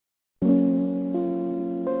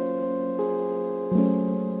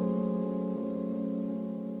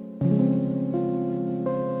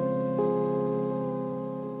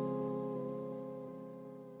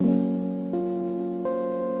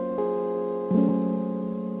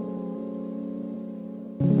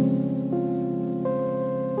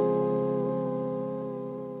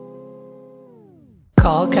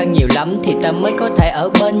khó khăn nhiều lắm thì ta mới có thể ở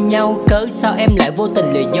bên nhau. Cớ sao em lại vô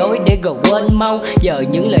tình lừa dối để rồi quên mau? Giờ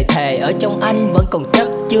những lời thề ở trong anh vẫn còn chất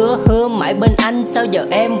chứa, hứa mãi bên anh. Sao giờ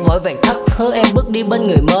em vội vàng thất hứa, em bước đi bên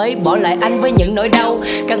người mới, bỏ lại anh với những nỗi đau.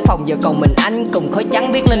 Căn phòng giờ còn mình anh cùng khói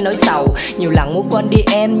trắng viết lên nỗi sầu. Nhiều lần muốn quên đi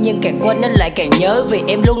em nhưng càng quên anh lại càng nhớ, vì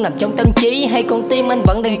em luôn nằm trong tâm trí hay con tim anh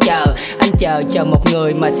vẫn đang chờ. Anh chờ một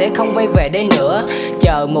người mà sẽ không quay về đây nữa,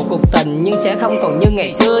 chờ một cuộc tình nhưng sẽ không còn như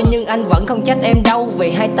ngày xưa. Nhưng anh vẫn không trách em đâu,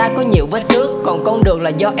 vì hai ta có nhiều vết xước. Còn con đường là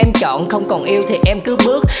do em chọn, không còn yêu thì em cứ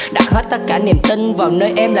bước. Đặt hết tất cả niềm tin vào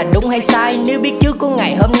nơi em là đúng hay sai. Nếu biết trước có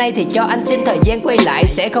ngày hôm nay thì cho anh xin thời gian quay lại.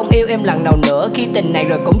 Sẽ không yêu em lần nào nữa khi tình này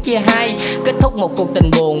rồi cũng chia hai. Kết thúc một cuộc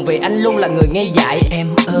tình buồn vì anh luôn là người ngây dại em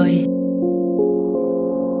ơi.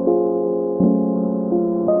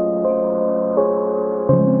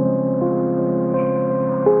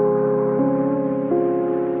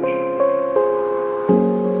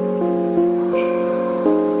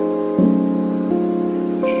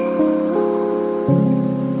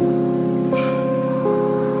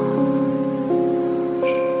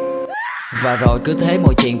 Và rồi cứ thế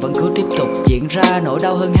mọi chuyện vẫn cứ tiếp tục diễn ra. Nỗi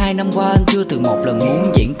đau hơn 2 năm qua anh chưa từng một lần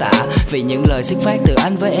muốn diễn tả, vì những lời xuất phát từ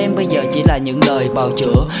anh với em bây giờ chỉ là những lời bào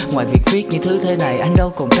chữa. Ngoài việc viết những thứ thế này anh đâu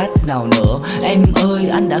còn cách nào nữa. Em ơi,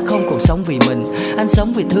 anh đã không còn sống vì mình, anh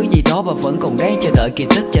sống vì thứ gì đó và vẫn còn đang chờ đợi kỳ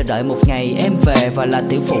tích. Chờ đợi một ngày em về và là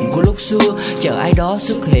tiểu phụng của lúc xưa, chờ ai đó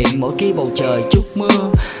xuất hiện mỗi khi bầu trời chút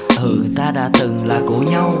mưa. Ta đã từng là của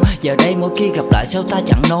nhau, giờ đây mỗi khi gặp lại sao ta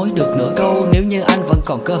chẳng nói được nửa câu. Nếu như anh vẫn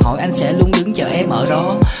còn cơ hội anh sẽ luôn đứng chờ em ở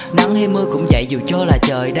đó. Nắng hay mưa cũng vậy, dù cho là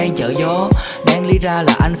trời đang chở gió. Đang lý ra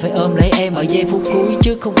là anh phải ôm lấy em ở giây phút cuối,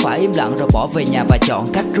 chứ không phải im lặng rồi bỏ về nhà và chọn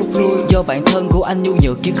cách rút lui. Do bản thân của anh nhu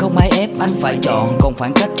nhược chứ không ai ép anh phải chọn. Còn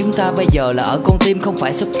khoảng cách chúng ta bây giờ là ở con tim, không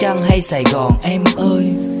phải Sóc Trăng hay Sài Gòn em ơi.